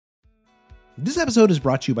This episode is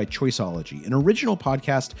brought to you by Choiceology, an original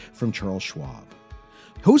podcast from Charles Schwab.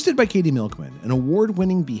 Hosted by Katie Milkman, an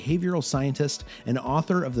award-winning behavioral scientist and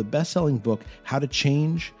author of the best-selling book, How to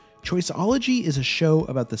Change, Choiceology is a show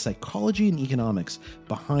about the psychology and economics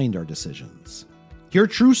behind our decisions. Hear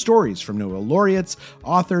true stories from Nobel laureates,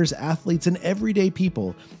 authors, athletes, and everyday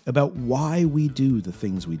people about why we do the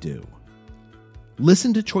things we do.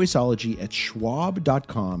 Listen to Choiceology at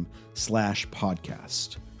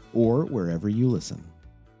schwab.com/podcast or wherever you listen.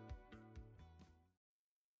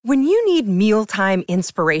 When you need mealtime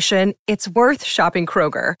inspiration, it's worth shopping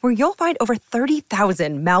Kroger, where you'll find over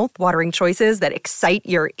 30,000 mouth-watering choices that excite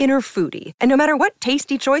your inner foodie. And no matter what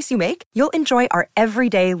tasty choice you make, you'll enjoy our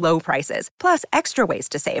everyday low prices, plus extra ways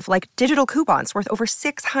to save, like digital coupons worth over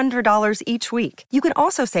 $600 each week. You can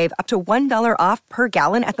also save up to $1 off per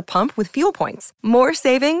gallon at the pump with fuel points. More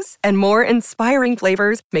savings and more inspiring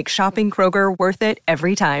flavors make shopping Kroger worth it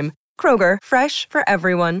every time. Kroger, fresh for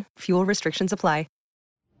everyone. Fuel restrictions apply.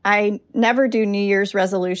 I never do New Year's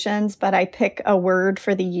resolutions, but I pick a word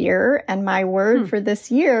for the year. And my word for this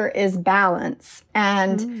year is balance.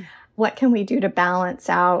 And what can we do to balance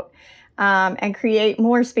out and create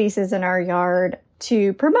more spaces in our yard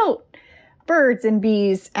to promote birds and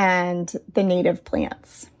bees and the native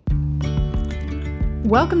plants?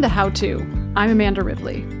 Welcome to How To. I'm Amanda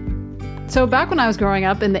Ripley. So back when I was growing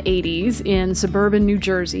up in the 80s in suburban New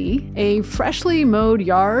Jersey, a freshly mowed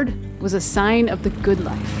yard was a sign of the good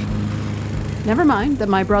life. Never mind that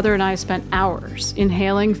my brother and I spent hours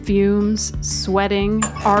inhaling fumes, sweating,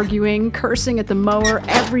 arguing, cursing at the mower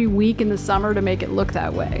every week in the summer to make it look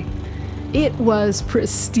that way. It was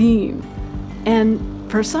pristine. And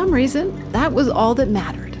for some reason, that was all that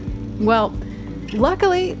mattered. Well,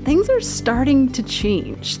 luckily, things are starting to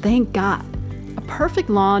change, thank God. A perfect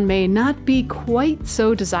lawn may not be quite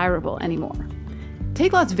so desirable anymore.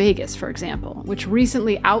 Take Las Vegas, for example, which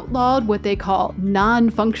recently outlawed what they call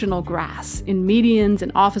non-functional grass in medians and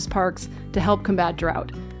office parks to help combat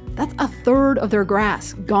drought. That's a third of their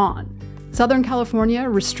grass gone. Southern California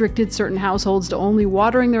restricted certain households to only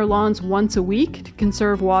watering their lawns once a week to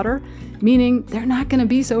conserve water, meaning they're not going to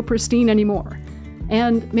be so pristine anymore.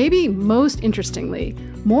 And maybe most interestingly,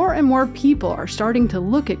 more and more people are starting to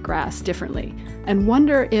look at grass differently and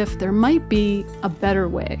wonder if there might be a better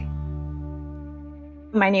way.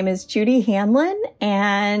 My name is Judy Hanlon,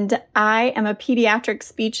 and I am a pediatric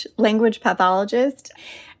speech language pathologist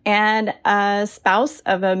and a spouse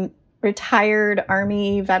of a retired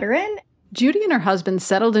Army veteran. Judy and her husband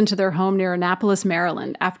settled into their home near Annapolis,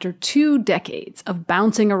 Maryland, after 2 decades of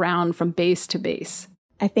bouncing around from base to base.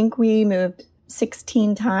 I think we moved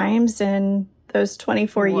 16 times in those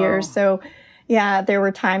 24 years. So yeah, there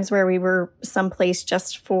were times where we were someplace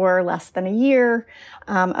just for less than a year.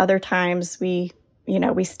 Other times we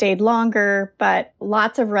stayed longer, but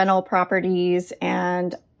lots of rental properties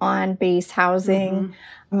and on-base housing.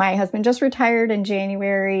 My husband just retired in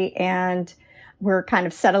January, and we're kind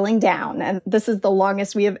of settling down. And this is the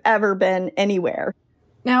longest we have ever been anywhere.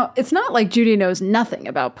 Now, it's not like Judy knows nothing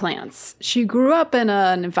about plants. She grew up in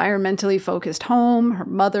an environmentally focused home. Her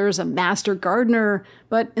mother's a master gardener.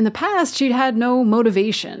 But in the past, she'd had no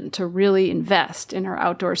motivation to really invest in her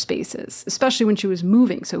outdoor spaces, especially when she was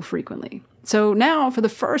moving so frequently. So now, for the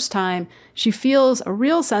first time, she feels a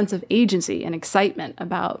real sense of agency and excitement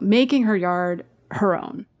about making her yard her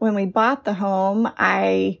own. When we bought the home,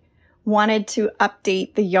 I wanted to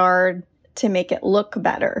update the yard to make it look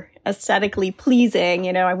better, aesthetically pleasing.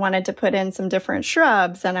 I wanted to put in some different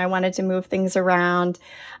shrubs and I wanted to move things around.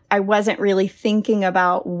 I wasn't really thinking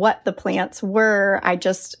about what the plants were. I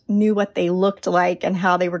just knew what they looked like and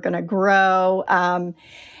how they were going to grow.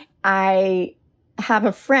 I have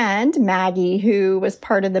a friend, Maggie, who was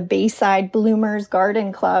part of the Bayside Bloomers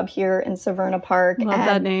Garden Club here in Severna Park. Love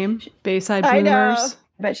that name, Bayside Bloomers. I know.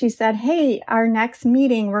 But she said, hey, our next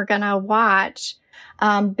meeting, we're going to watch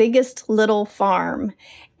Biggest Little Farm.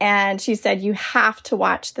 And she said, you have to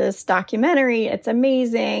watch this documentary. It's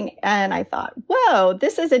amazing. And I thought, whoa,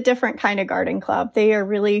 this is a different kind of garden club. They are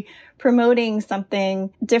really promoting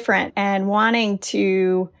something different and wanting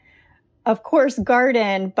to, of course,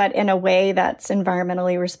 garden, but in a way that's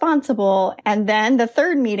environmentally responsible. And then the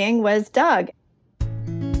third meeting was Doug.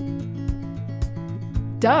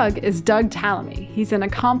 Doug is Doug Tallamy. He's an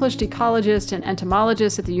accomplished ecologist and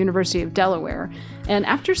entomologist at the University of Delaware. And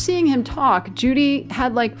after seeing him talk, Judy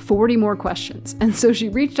had like 40 more questions. And so she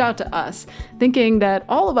reached out to us, thinking that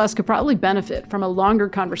all of us could probably benefit from a longer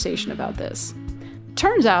conversation about this.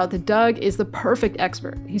 Turns out that Doug is the perfect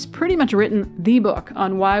expert. He's pretty much written the book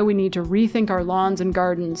on why we need to rethink our lawns and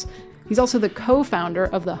gardens. He's also the co-founder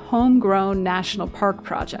of the Homegrown National Park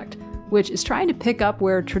Project. which is trying to pick up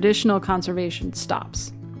where traditional conservation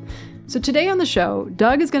stops. So today on the show,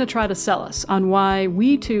 Doug is going to try to sell us on why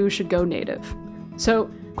we too should go native.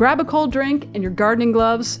 So grab a cold drink and your gardening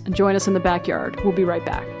gloves and join us in the backyard. We'll be right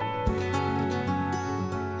back.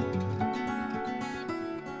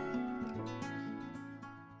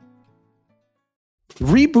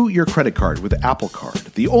 Reboot your credit card with Apple Card,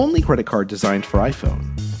 the only credit card designed for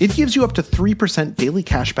iPhone. It gives you up to 3% daily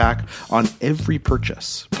cash back on every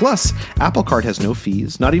purchase. Plus, Apple Card has no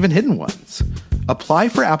fees, not even hidden ones. Apply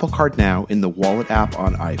for Apple Card now in the Wallet app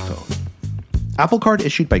on iPhone. Apple Card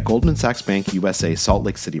issued by Goldman Sachs Bank USA Salt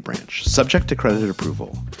Lake City branch, subject to credit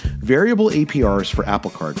approval. Variable APRs for Apple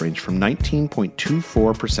Card range from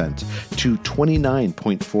 19.24% to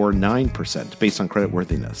 29.49% based on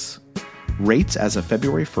creditworthiness. Rates as of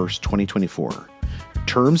February 1st, 2024.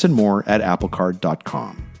 Terms and more at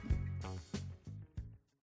applecard.com.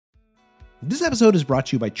 This episode is brought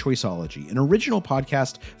to you by Choiceology, an original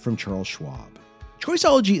podcast from Charles Schwab.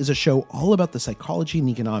 Choiceology is a show all about the psychology and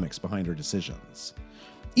economics behind our decisions.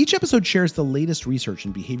 Each episode shares the latest research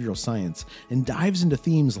in behavioral science and dives into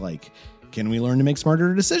themes like, can we learn to make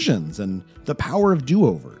smarter decisions, and the power of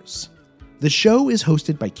do-overs. The show is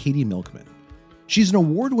hosted by Katie Milkman. She's an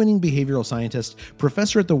award-winning behavioral scientist,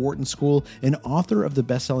 professor at the Wharton School, and author of the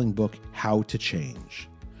best-selling book, How to Change.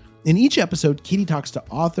 In each episode, Katie talks to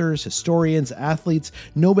authors, historians, athletes,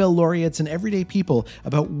 Nobel laureates, and everyday people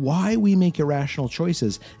about why we make irrational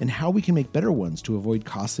choices and how we can make better ones to avoid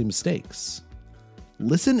costly mistakes.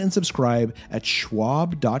 Listen and subscribe at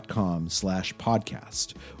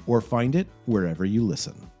schwab.com/podcast or find it wherever you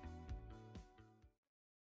listen.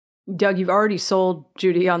 Doug, you've already sold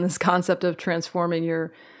Judy on this concept of transforming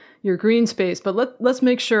your green space, but let's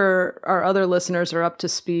make sure our other listeners are up to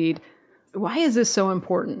speed. Why is this so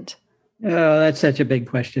important? Oh, that's such a big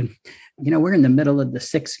question. We're in the middle of the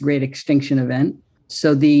sixth great extinction event.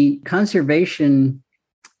 So the conservation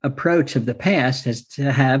approach of the past is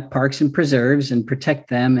to have parks and preserves and protect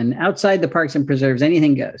them. And outside the parks and preserves,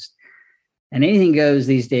 anything goes. And anything goes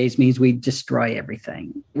these days means we destroy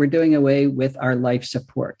everything. We're doing away with our life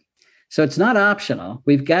support. So it's not optional.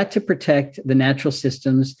 We've got to protect the natural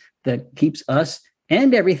systems that keeps us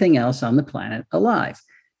and everything else on the planet alive.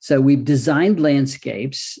 So we've designed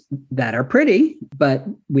landscapes that are pretty, but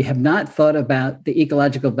we have not thought about the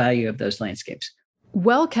ecological value of those landscapes.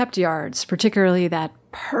 Well-kept yards, particularly that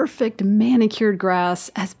perfect manicured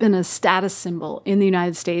grass, has been a status symbol in the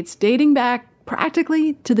United States dating back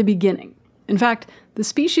practically to the beginning. In fact, the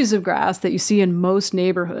species of grass that you see in most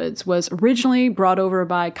neighborhoods was originally brought over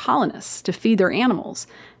by colonists to feed their animals,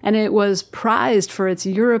 and it was prized for its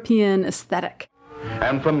European aesthetic.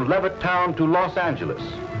 And from Levittown to Los Angeles,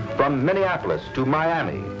 from Minneapolis to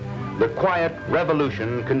Miami, the quiet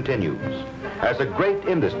revolution continues as a great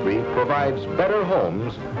industry provides better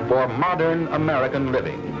homes for modern American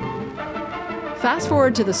living. Fast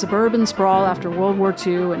forward to the suburban sprawl after World War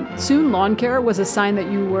II, and soon lawn care was a sign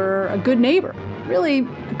that you were a good neighbor, really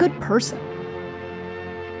a good person.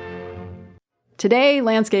 Today,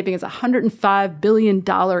 landscaping is a $105 billion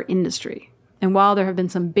industry. And while there have been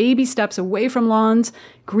some baby steps away from lawns,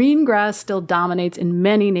 green grass still dominates in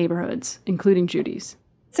many neighborhoods, including Judy's.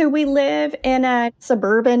 So we live in a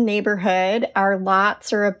suburban neighborhood. Our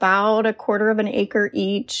lots are about 1/4 of an acre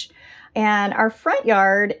each. And our front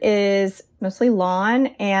yard is mostly lawn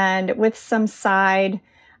and with some side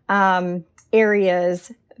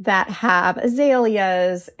areas that have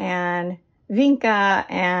azaleas and vinca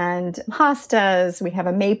and hostas. We have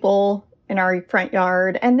a maple in our front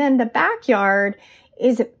yard. And then the backyard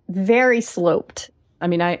is very sloped. I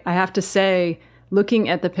mean, I have to say, looking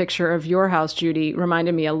at the picture of your house, Judy,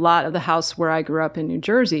 reminded me a lot of the house where I grew up in New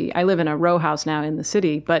Jersey. I live in a row house now in the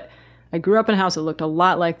city, but I grew up in a house that looked a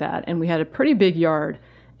lot like that, and we had a pretty big yard.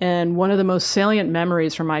 And one of the most salient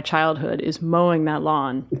memories from my childhood is mowing that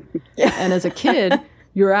lawn. Yeah. And as a kid,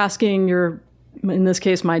 you're asking in this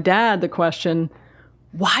case, my dad, the question,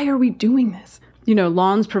 why are we doing this?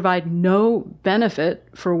 Lawns provide no benefit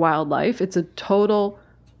for wildlife. It's a total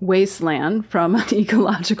wasteland from an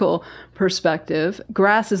ecological perspective.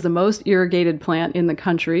 Grass is the most irrigated plant in the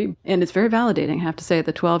country, and it's very validating. I have to say,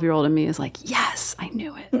 the 12-year-old in me is like, yes, I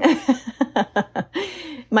knew it.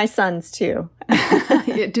 My sons, too.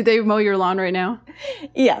 Do they mow your lawn right now?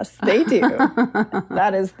 Yes, they do.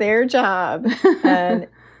 That is their job. And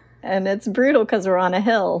it's brutal because we're on a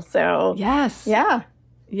hill. So yes. Yeah.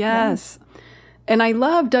 Yes. And I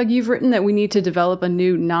love, Doug, you've written that we need to develop a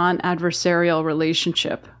new non-adversarial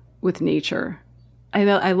relationship with nature.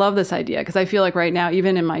 I love this idea because I feel like right now,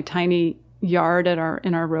 even in my tiny yard in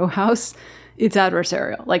our row house, it's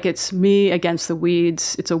adversarial. Like it's me against the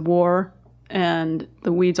weeds. It's a war, and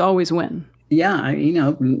the weeds always win. Yeah,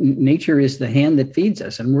 nature is the hand that feeds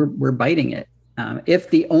us, and we're biting it. If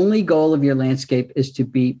the only goal of your landscape is to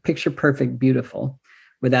be picture perfect, beautiful,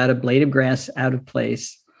 without a blade of grass out of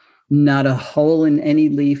place, not a hole in any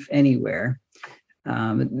leaf anywhere,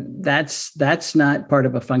 that's not part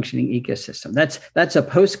of a functioning ecosystem. That's a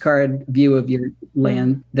postcard view of your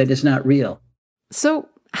land that is not real. So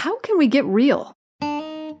how can we get real?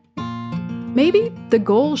 Maybe the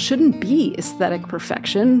goal shouldn't be aesthetic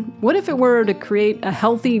perfection. What if it were to create a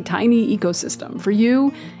healthy, tiny ecosystem for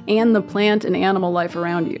you and the plant and animal life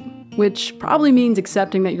around you? Which probably means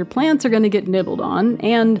accepting that your plants are going to get nibbled on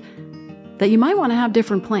and that you might want to have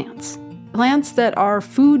different plants. Plants that are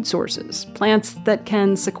food sources, plants that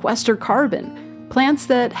can sequester carbon, plants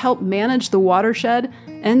that help manage the watershed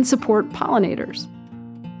and support pollinators.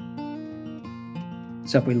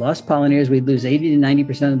 So if we lost pollinators, we'd lose 80 to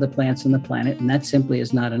 90% of the plants on the planet, and that simply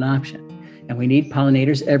is not an option. And we need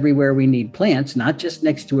pollinators everywhere we need plants, not just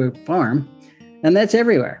next to a farm, and that's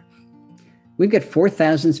everywhere. We've got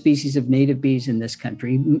 4,000 species of native bees in this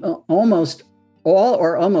country. Almost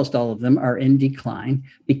all of them are in decline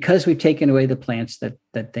because we've taken away the plants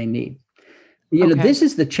that they need. This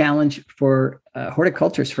is the challenge for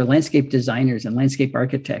horticulturists, for landscape designers and landscape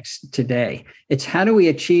architects today. It's how do we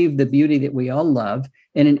achieve the beauty that we all love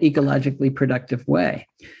in an ecologically productive way?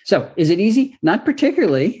 So is it easy? Not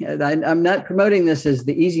particularly. I'm not promoting this as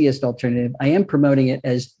the easiest alternative. I am promoting it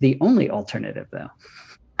as the only alternative, though.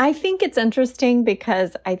 I think it's interesting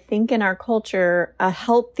because I think in our culture, a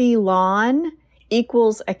healthy lawn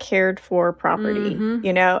equals a cared for property.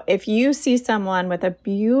 Mm-hmm. If you see someone with a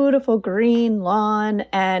beautiful green lawn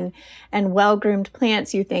and well-groomed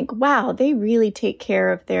plants, you think, wow, they really take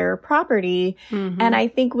care of their property. Mm-hmm. And I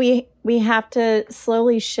think we have to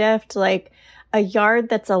slowly shift, like a yard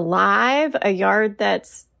that's alive, a yard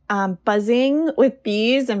that's buzzing with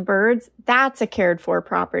bees and birds, that's a cared for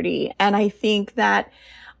property. And I think that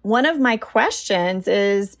one of my questions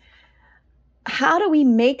is, how do we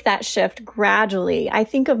make that shift gradually? I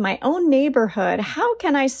think of my own neighborhood. How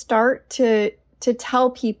can I start to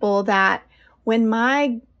tell people that when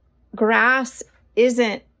my grass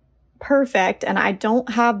isn't perfect and I don't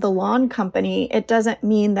have the lawn company, it doesn't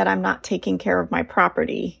mean that I'm not taking care of my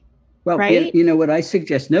property. Well, right? What I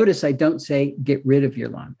suggest, notice I don't say get rid of your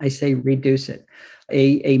lawn. I say reduce it.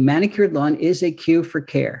 A manicured lawn is a cue for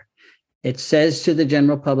care. It says to the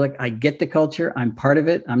general public, I get the culture. I'm part of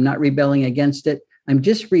it. I'm not rebelling against it. I'm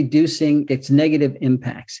just reducing its negative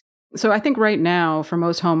impacts. So I think right now, for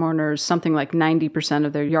most homeowners, something like 90%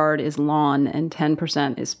 of their yard is lawn and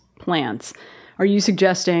 10% is plants. Are you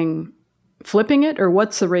suggesting flipping it, or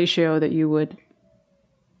what's the ratio that you would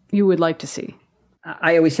like to see?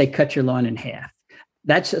 I always say cut your lawn in half.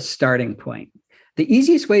 That's a starting point. The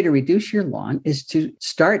easiest way to reduce your lawn is to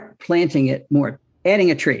start planting it more.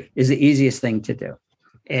 Adding a tree is the easiest thing to do.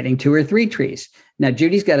 Adding 2 or 3 trees. Now,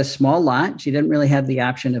 Judy's got a small lot. She doesn't really have the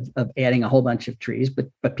option of adding a whole bunch of trees,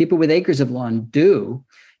 but people with acres of lawn do.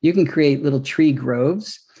 You can create little tree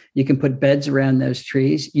groves. You can put beds around those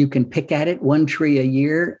trees. You can pick at it 1 tree a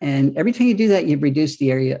year. And every time you do that, you've reduced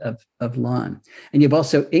the area of lawn. And you've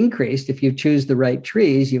also increased, if you choose the right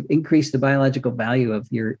trees, you've increased the biological value of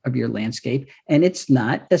your landscape. And it's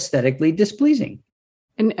not aesthetically displeasing.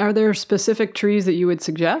 And are there specific trees that you would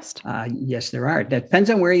suggest? Yes, there are. That depends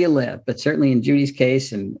on where you live, but certainly in Judy's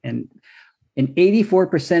case, and in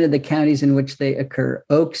 84% of the counties in which they occur,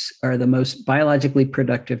 oaks are the most biologically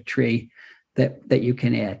productive tree that you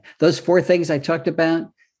can add. Those 4 things I talked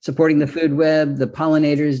about, supporting the food web, the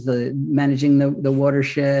pollinators, the managing the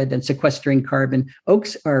watershed, and sequestering carbon,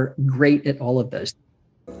 oaks are great at all of those.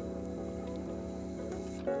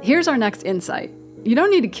 Here's our next insight. You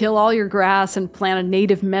don't need to kill all your grass and plant a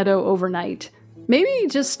native meadow overnight. Maybe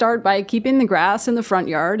just start by keeping the grass in the front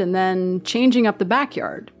yard and then changing up the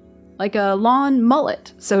backyard, like a lawn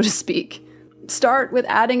mullet, so to speak. Start with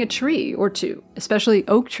adding a tree or 2, especially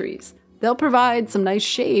oak trees. They'll provide some nice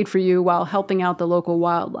shade for you while helping out the local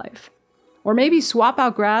wildlife. Or maybe swap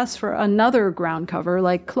out grass for another ground cover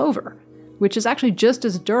like clover, which is actually just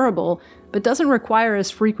as durable but doesn't require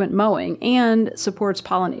as frequent mowing and supports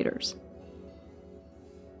pollinators.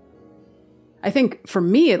 I think for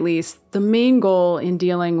me, at least, the main goal in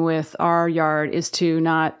dealing with our yard is to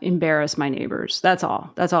not embarrass my neighbors. That's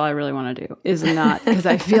all. That's all I really want to do, is not, because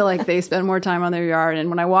I feel like they spend more time on their yard.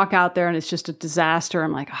 And when I walk out there and it's just a disaster,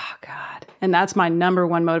 I'm like, oh, God. And that's my number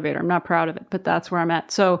one motivator. I'm not proud of it, but that's where I'm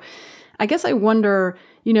at. So I guess I wonder,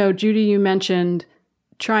 Judy, you mentioned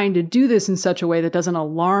trying to do this in such a way that doesn't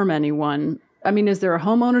alarm anyone. I mean, is there a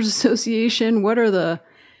homeowners association? What are the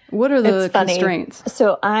constraints?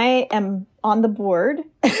 So I am on the board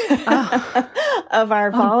of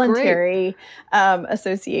our voluntary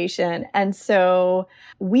association. And so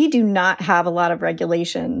we do not have a lot of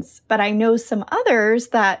regulations, but I know some others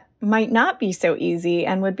that might not be so easy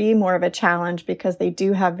and would be more of a challenge because they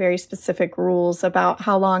do have very specific rules about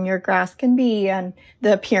how long your grass can be and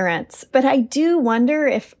the appearance. But I do wonder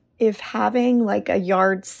if having like a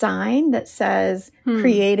yard sign that says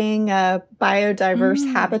creating a biodiverse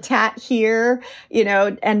habitat here,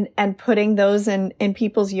 and putting those in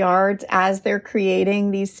people's yards as they're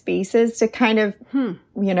creating these spaces to kind of,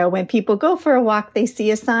 when people go for a walk, they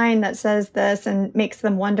see a sign that says this and makes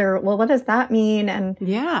them wonder, well, what does that mean? And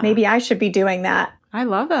maybe I should be doing that. I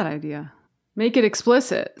love that idea. Make it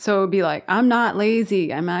explicit. So it would be like, I'm not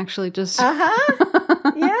lazy. I'm actually just, Yeah.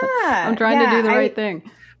 I'm trying to do the right thing.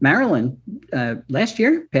 Maryland, last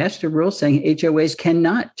year, passed a rule saying HOAs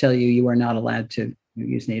cannot tell you are not allowed to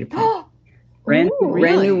use native plants. Brand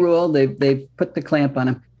new rule. They've put the clamp on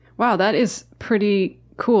them. Wow, that is pretty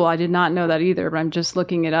cool. I did not know that either, but I'm just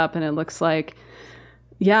looking it up and it looks like,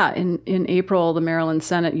 in April, the Maryland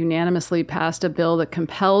Senate unanimously passed a bill that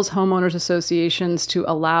compels homeowners associations to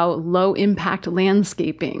allow low-impact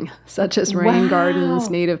landscaping, such as rain gardens,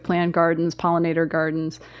 native plant gardens, pollinator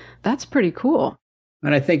gardens. That's pretty cool.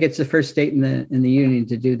 And I think it's the first state in the union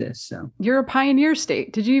to do this. So you're a pioneer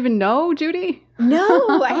state. Did you even know, Judy?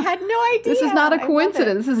 No, I had no idea. This is not a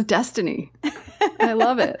coincidence. This is destiny. I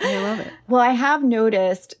love it. Well, I have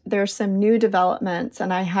noticed there's some new developments,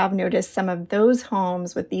 and I have noticed some of those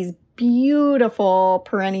homes with these beautiful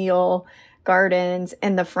perennial gardens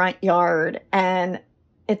in the front yard. And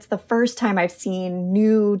it's the first time I've seen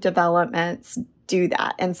new developments do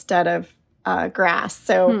that instead of grass.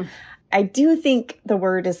 So I do think the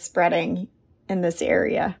word is spreading in this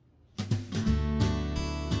area.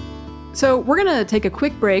 So we're going to take a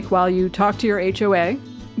quick break while you talk to your HOA.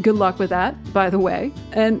 Good luck with that, by the way.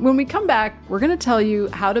 And when we come back, we're going to tell you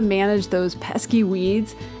how to manage those pesky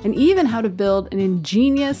weeds and even how to build an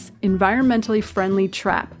ingenious, environmentally friendly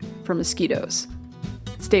trap for mosquitoes.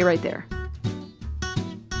 Stay right there.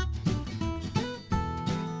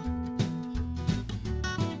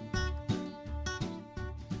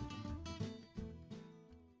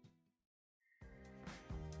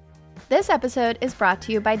 This episode is brought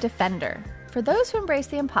to you by Defender. For those who embrace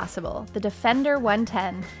the impossible, the Defender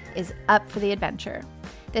 110 is up for the adventure.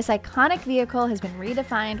 This iconic vehicle has been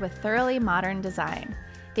redefined with thoroughly modern design.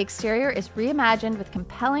 The exterior is reimagined with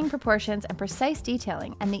compelling proportions and precise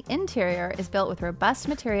detailing, and the interior is built with robust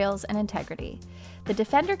materials and integrity. The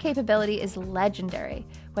Defender capability is legendary,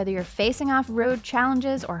 whether you're facing off road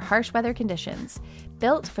challenges or harsh weather conditions.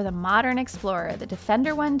 Built for the modern explorer, the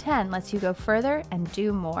Defender 110 lets you go further and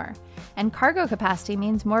do more. And cargo capacity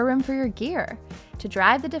means more room for your gear. To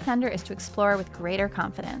drive the Defender is to explore with greater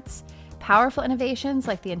confidence. Powerful innovations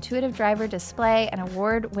like the intuitive driver display and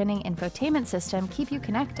award-winning infotainment system keep you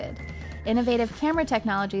connected. Innovative camera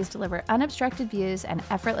technologies deliver unobstructed views and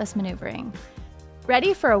effortless maneuvering.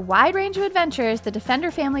 Ready for a wide range of adventures, the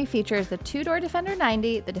Defender family features the two-door Defender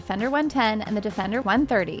 90, the Defender 110, and the Defender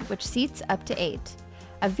 130, which seats up to 8.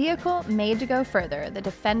 A vehicle made to go further, the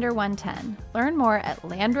Defender 110. Learn more at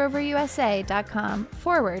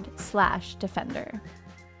LandRoverUSA.com/Defender.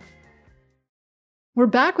 We're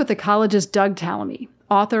back with ecologist Doug Tallamy,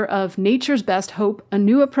 author of Nature's Best Hope, a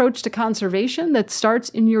new approach to conservation that starts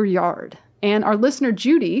in your yard. And our listener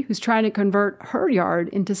Judy, who's trying to convert her yard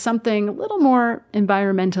into something a little more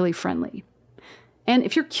environmentally friendly. And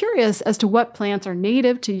if you're curious as to what plants are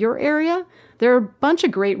native to your area, there are a bunch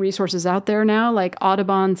of great resources out there now, like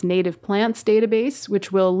Audubon's Native Plants database,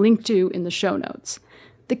 which we'll link to in the show notes.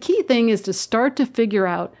 The key thing is to start to figure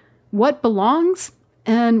out what belongs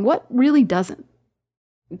and what really doesn't.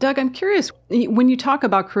 Doug, I'm curious, when you talk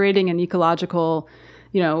about creating an ecological,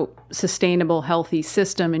 sustainable, healthy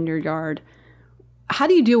system in your yard, how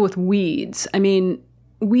do you deal with weeds? I mean,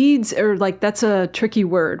 weeds are that's a tricky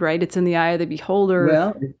word, right? It's in the eye of the beholder.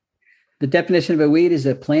 Well, the definition of a weed is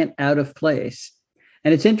a plant out of place.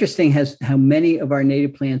 And it's interesting how many of our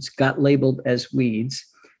native plants got labeled as weeds.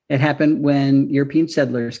 It happened when European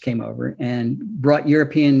settlers came over and brought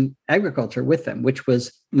European agriculture with them, which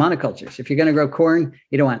was monocultures. If you're going to grow corn,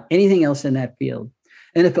 you don't want anything else in that field.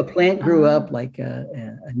 And if a plant grew up like a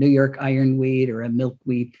New York ironweed or a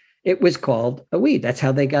milkweed, it was called a weed. That's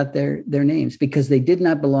how they got their names, because they did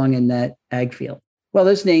not belong in that ag field. Well,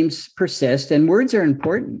 those names persist, and words are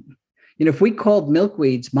important. If we called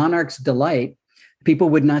milkweeds Monarch's Delight, people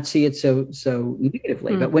would not see it so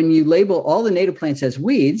negatively. But when you label all the native plants as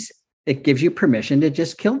weeds, it gives you permission to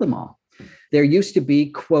just kill them all. there used to be,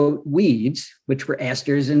 quote, weeds, which were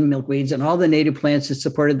asters and milkweeds and all the native plants that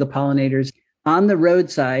supported the pollinators on the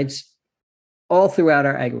roadsides all throughout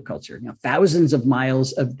our agriculture. Thousands of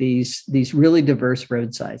miles of these really diverse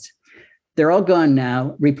roadsides. They're all gone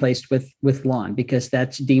now, replaced with lawn, because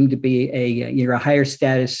that's deemed to be you're a higher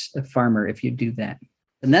status farmer if you do that.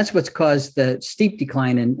 And that's what's caused the steep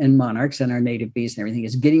decline in monarchs and our native bees and everything,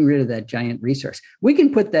 is getting rid of that giant resource. We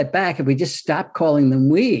can put that back if we just stop calling them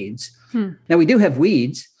weeds. Now, we do have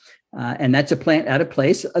weeds, and that's a plant out of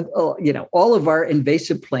place. All of our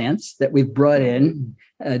invasive plants that we've brought in,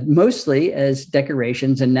 mostly as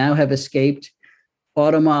decorations, and now have escaped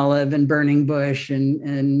autumn olive and burning bush and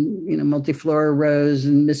multiflora rose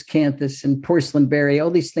and miscanthus and porcelain berry,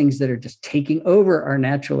 all these things that are just taking over our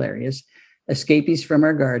natural areas. Escapees from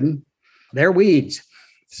our garden, they're weeds.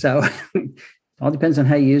 So it all depends on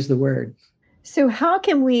how you use the word. So how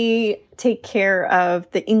can we take care of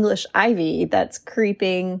the English ivy that's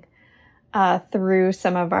creeping through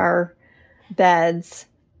some of our beds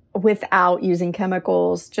without using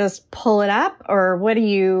chemicals? Just pull it up, or what do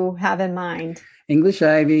you have in mind? English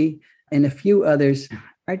ivy and a few others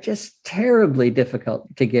are just terribly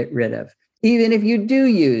difficult to get rid of, even if you do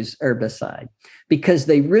use herbicide, because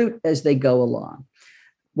they root as they go along.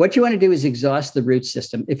 What you want to do is exhaust the root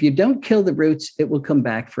system. If you don't kill the roots, it will come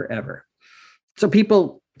back forever. So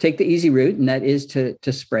people take the easy route, and that is to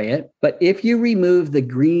spray it. But if you remove the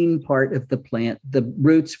green part of the plant, the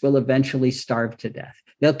roots will eventually starve to death.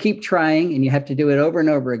 They'll keep trying, and you have to do it over and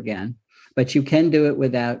over again, but you can do it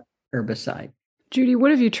without herbicide. Judy,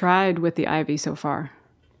 what have you tried with the ivy so far?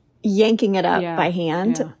 Yanking it up by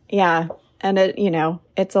hand. Yeah. And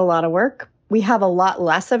it's a lot of work. We have a lot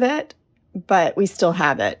less of it, but we still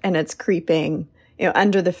have it, and it's creeping,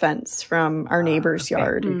 under the fence from our neighbor's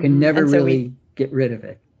yard. You can never really get rid of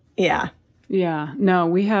it. Yeah. Yeah. No,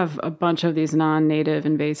 we have a bunch of these non-native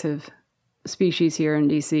invasive species here in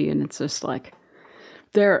DC, and it's just like,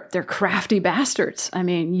 they're crafty bastards. I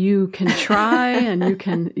mean, you can try and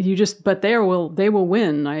but they will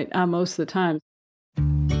win, right? Most of the time.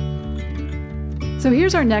 So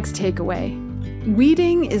here's our next takeaway.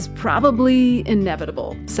 Weeding is probably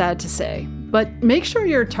inevitable, sad to say, but make sure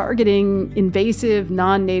you're targeting invasive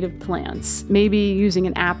non-native plants, maybe using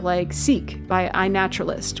an app like Seek by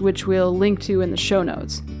iNaturalist, which we'll link to in the show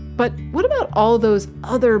notes. But what about all those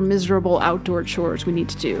other miserable outdoor chores we need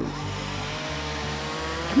to do?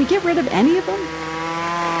 Can we get rid of any of them?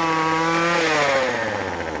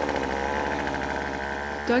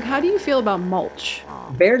 Doug, how do you feel about mulch?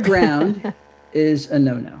 Bare ground is a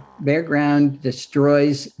no-no. Bare ground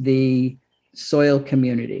destroys the soil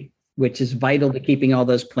community, which is vital to keeping all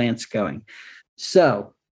those plants going.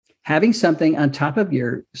 So having something on top of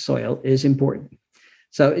your soil is important.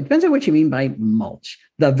 So it depends on what you mean by mulch.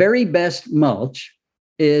 The very best mulch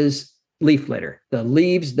is leaf litter, the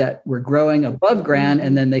leaves that were growing above ground,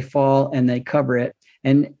 and then they fall and they cover it.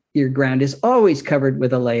 And your ground is always covered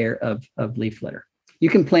with a layer of leaf litter.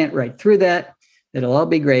 You can plant right through that. It'll all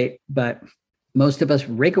be great, but most of us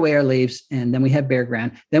rake away our leaves, and then we have bare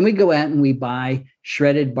ground. Then we go out and we buy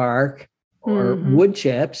shredded bark or wood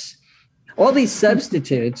chips, all these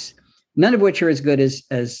substitutes, none of which are as good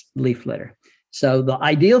as leaf litter. So the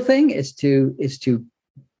ideal thing is to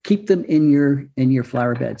keep them in your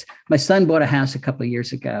flower beds. My son bought a house a couple of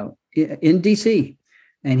years ago in DC,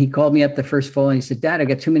 and he called me up the first fall and he said, "Dad, I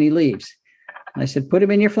got too many leaves." And I said, "Put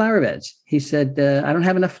them in your flower beds." He said, "I don't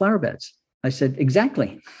have enough flower beds." I said,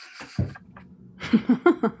 "Exactly."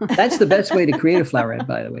 That's the best way to create a flower bed,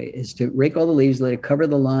 by the way, is to rake all the leaves, let it cover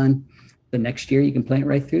the lawn. The next year you can plant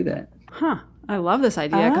right through that. Huh. I love this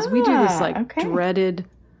idea, because we do this dreaded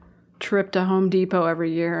trip to Home Depot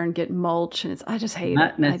every year and get mulch, and I just hate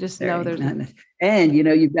it. I just know there's and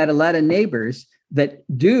you've got a lot of neighbors that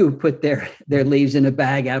do put their leaves in a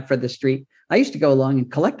bag out for the street. I used to go along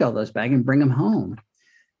and collect all those bags and bring them home.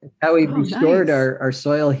 That's how we restored our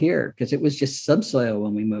soil here, because it was just subsoil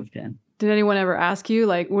when we moved in. Did anyone ever ask you,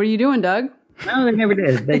 like, what are you doing, Doug? No, they never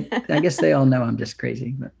did. I guess they all know I'm just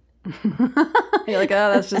crazy. But. You're like,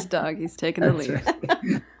 oh, that's just Doug. He's taking the leaves.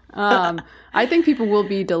 Right. I think people will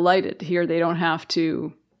be delighted to hear they don't have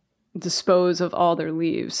to dispose of all their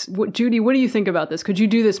leaves. Judy, what do you think about this? Could you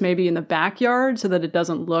do this maybe in the backyard so that it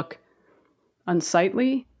doesn't look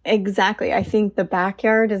unsightly? Exactly. I think the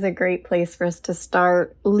backyard is a great place for us to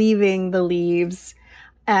start, leaving the leaves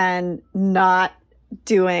and not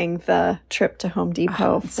doing the trip to Home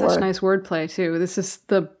Depot. Such nice wordplay too. This is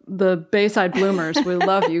the Bayside Bloomers. We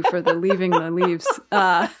love you for the leaving the leaves.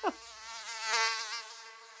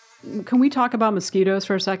 Can we talk about mosquitoes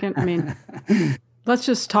for a second? I mean, let's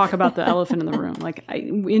just talk about the elephant in the room. Like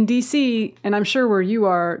in DC, and I'm sure where you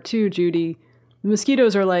are too, Judy, the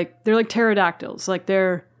mosquitoes are they're like pterodactyls. Like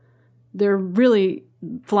they're really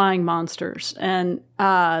flying monsters, and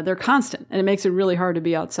they're constant, and it makes it really hard to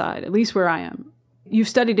be outside, at least where I am. You've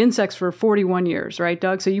studied insects for 41 years, right,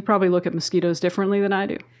 Doug? So you probably look at mosquitoes differently than I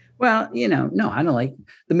do. Well, no, I don't like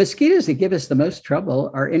the mosquitoes that give us the most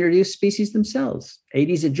trouble are introduced species themselves.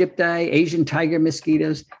 Aedes aegypti, Asian tiger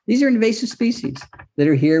mosquitoes. These are invasive species that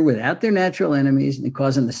are here without their natural enemies and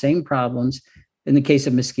causing the same problems. In the case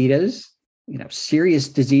of mosquitoes, serious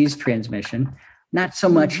disease transmission, not so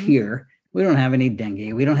much here. We don't have any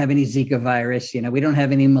dengue. We don't have any Zika virus. We don't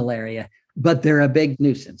have any malaria, but they're a big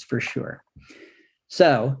nuisance for sure.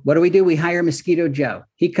 So what do? We hire Mosquito Joe.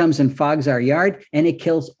 He comes and fogs our yard, and it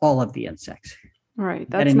kills all of the insects. Right.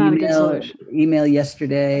 That's not a good solution. Email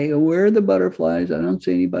yesterday, where are the butterflies? I don't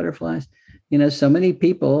see any butterflies. So many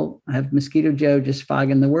people have Mosquito Joe just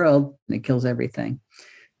fogging the world, and it kills everything.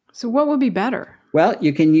 So what would be better? Well,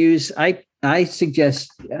 you can use, I suggest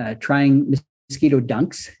trying mosquito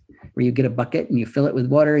dunks, where you get a bucket and you fill it with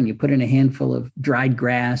water and you put in a handful of dried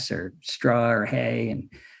grass or straw or hay and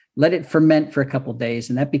let it ferment for a couple of days.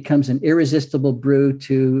 And that becomes an irresistible brew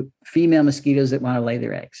to female mosquitoes that want to lay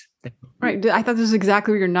their eggs. Right. I thought this is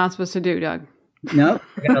exactly what you're not supposed to do, Doug. No,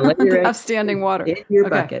 you're going to lay your eggs have standing water in your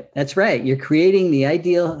bucket. That's right. You're creating the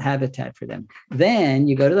ideal habitat for them. Then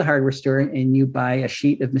you go to the hardware store and you buy a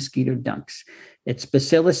sheet of mosquito dunks. It's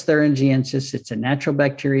Bacillus thuringiensis. It's a natural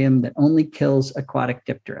bacterium that only kills aquatic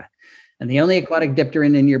diptera. And the only aquatic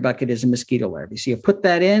diptera in your bucket is a mosquito larvae. So you put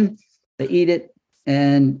that in, they eat it,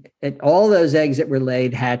 and all those eggs that were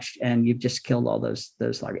laid hatched, and you've just killed all those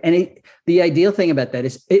larvae. And the ideal thing about that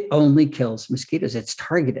is it only kills mosquitoes. It's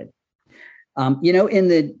targeted. In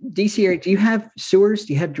the DC area, do you have sewers?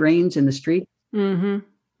 Do you have drains in the street?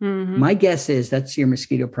 Mm-hmm. Mm-hmm. My guess is that's your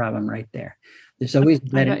mosquito problem right there. There's always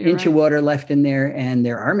about an inch of water left in there, and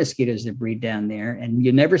there are mosquitoes that breed down there, and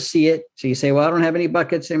you never see it. So you say, well, I don't have any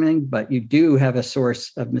buckets, everything, but you do have a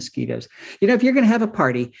source of mosquitoes. If you're going to have a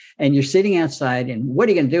party and you're sitting outside, and what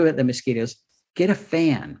are you going to do with the mosquitoes? Get a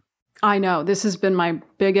fan. I know. This has been my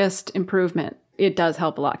biggest improvement. It does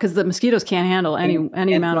help a lot because the mosquitoes can't handle any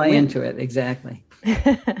amount of wind. Into it. Exactly.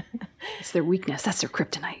 It's their weakness. That's their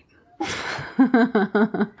kryptonite.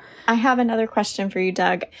 I have another question for you,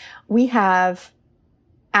 Doug. We have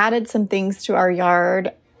added some things to our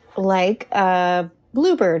yard, like a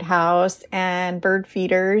bluebird house and bird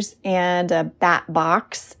feeders and a bat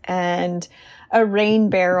box and a rain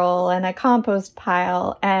barrel and a compost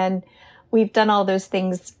pile. And we've done all those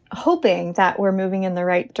things hoping that we're moving in the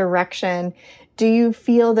right direction. Do you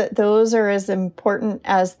feel that those are as important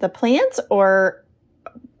as the plants, or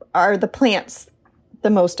are the plants the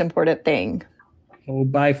most important thing? Oh,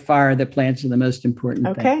 by far, the plants are the most important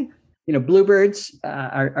thing. Okay. Bluebirds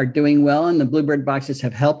are doing well, and the bluebird boxes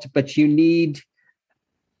have helped, but you need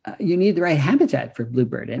the right habitat for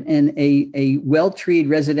bluebird, and a well-treed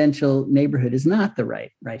residential neighborhood is not the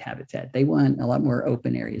right habitat. They want a lot more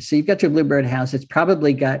open areas. So you've got your bluebird house. It's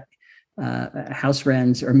probably got house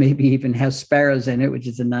wrens or maybe even house sparrows in it, which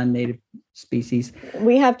is a non-native species.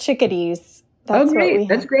 We have chickadees. That's great.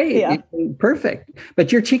 That's great. Yeah. Perfect.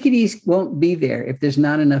 But your chickadees won't be there if there's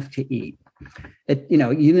not enough to eat.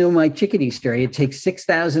 My chickadee story. It takes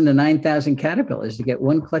 6,000 to 9,000 caterpillars to get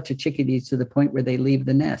one clutch of chickadees to the point where they leave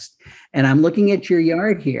the nest. And I'm looking at your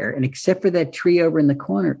yard here, and except for that tree over in the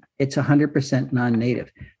corner, it's 100%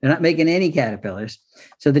 non-native. They're not making any caterpillars.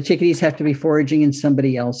 So the chickadees have to be foraging in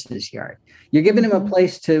somebody else's yard. You're giving them a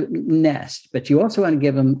place to nest, but you also want to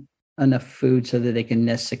give them enough food so that they can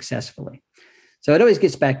nest successfully. So it always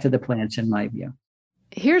gets back to the plants, in my view.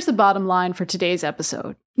 Here's the bottom line for today's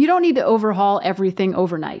episode. You don't need to overhaul everything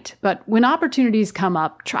overnight, but when opportunities come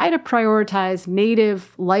up, try to prioritize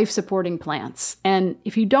native, life-supporting plants. And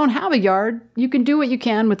if you don't have a yard, you can do what you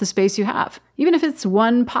can with the space you have, even if it's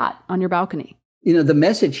one pot on your balcony. The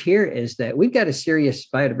message here is that we've got a serious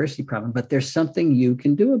biodiversity problem, but there's something you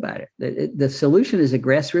can do about it. The solution is a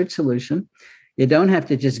grassroots solution. You don't have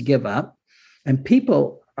to just give up. And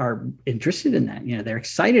people are interested in that. They're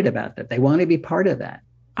excited about that. They want to be part of that.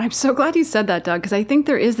 I'm so glad you said that, Doug, because I think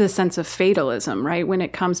there is this sense of fatalism, right, when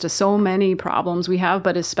it comes to so many problems we have,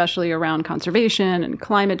 but especially around conservation and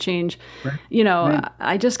climate change. Right. Right.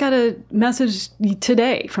 I just got a message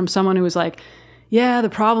today from someone who was like, yeah, the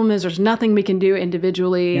problem is there's nothing we can do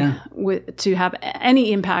individually to have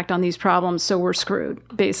any impact on these problems, so we're screwed,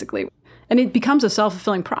 basically. And it becomes a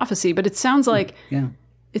self-fulfilling prophecy, but it sounds like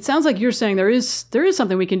It sounds like you're saying there is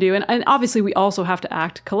something we can do. And obviously we also have to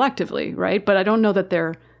act collectively, right? But I don't know that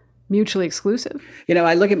they're mutually exclusive.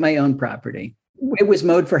 I look at my own property. It was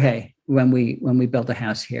mowed for hay when we built a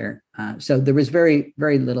house here. So there was very,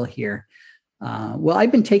 very little here. Well,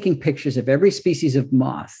 I've been taking pictures of every species of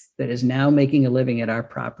moth that is now making a living at our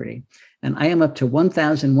property. And I am up to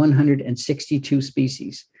 1,162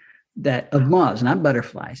 species of moths, not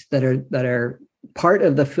butterflies, that are part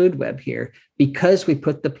of the food web here because we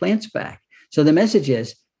put the plants back. So the message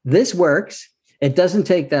is, this works. It doesn't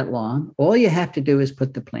take that long. All you have to do is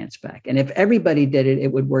put the plants back. And if everybody did it,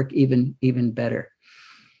 it would work even better.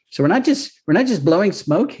 So we're not just blowing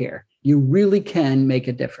smoke here. You really can make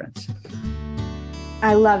a difference.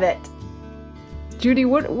 I love it. Judy,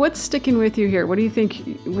 what's sticking with you here? What do you think?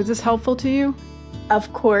 Was this helpful to you?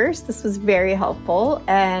 Of course, this was very helpful.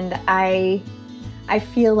 And I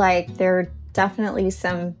feel like there are definitely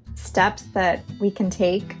some steps that we can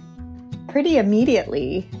take pretty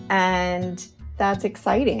immediately. And that's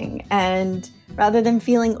exciting. And rather than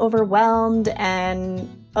feeling overwhelmed and,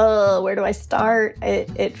 where do I start?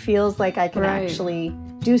 It feels like I can actually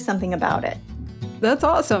do something about it. That's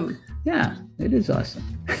awesome. Yeah, it is awesome.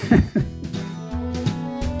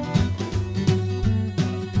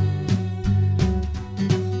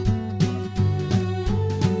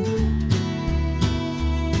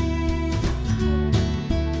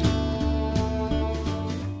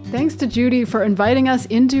 Thanks to Judy for inviting us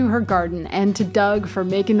into her garden, and to Doug for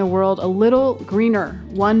making the world a little greener,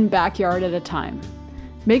 one backyard at a time.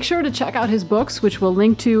 Make sure to check out his books, which we'll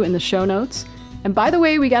link to in the show notes. And by the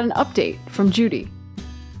way, we got an update from Judy.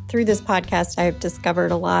 Through this podcast, I've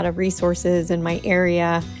discovered a lot of resources in my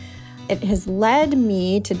area. It has led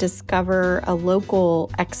me to discover a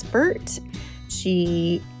local expert.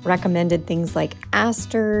 She recommended things like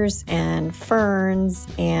asters and ferns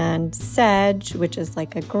and sedge, which is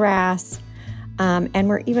like a grass. And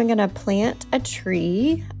we're even going to plant a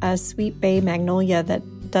tree, a sweet bay magnolia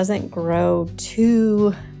that doesn't grow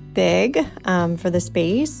too big for the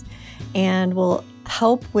space, and will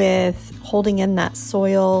help with holding in that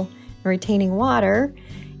soil and retaining water,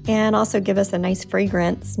 and also give us a nice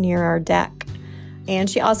fragrance near our deck. And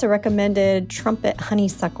she also recommended trumpet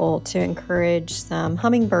honeysuckle to encourage some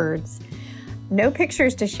hummingbirds. No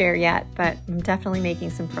pictures to share yet, but I'm definitely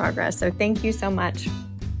making some progress. So thank you so much.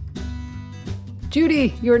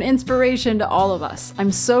 Judy, you're an inspiration to all of us.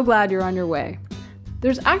 I'm so glad you're on your way.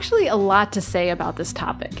 There's actually a lot to say about this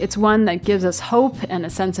topic. It's one that gives us hope and a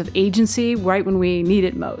sense of agency right when we need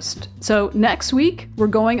it most. So next week, we're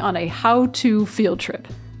going on a how-to field trip.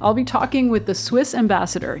 I'll be talking with the Swiss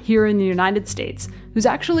ambassador here in the United States, who's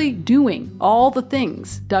actually doing all the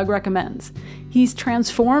things Doug recommends. He's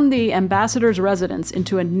transformed the ambassador's residence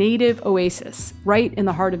into a native oasis right in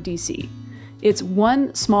the heart of DC. It's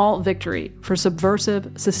one small victory for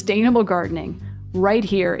subversive, sustainable gardening right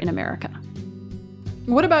here in America.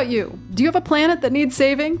 What about you? Do you have a planet that needs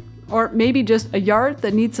saving? Or maybe just a yard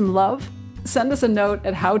that needs some love? Send us a note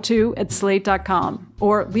at howto@slate.com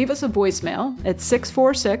or leave us a voicemail at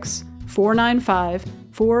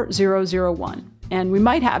 646-495-4001, and we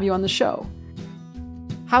might have you on the show.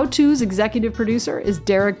 How To's executive producer is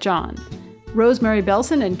Derek John. Rosemary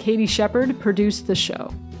Belson and Katie Shepard produced the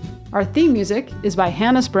show. Our theme music is by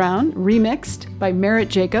Hannes Brown, remixed by Merritt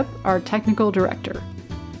Jacob, our technical director.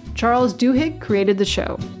 Charles Duhigg created the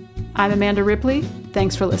show. I'm Amanda Ripley.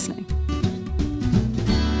 Thanks for listening.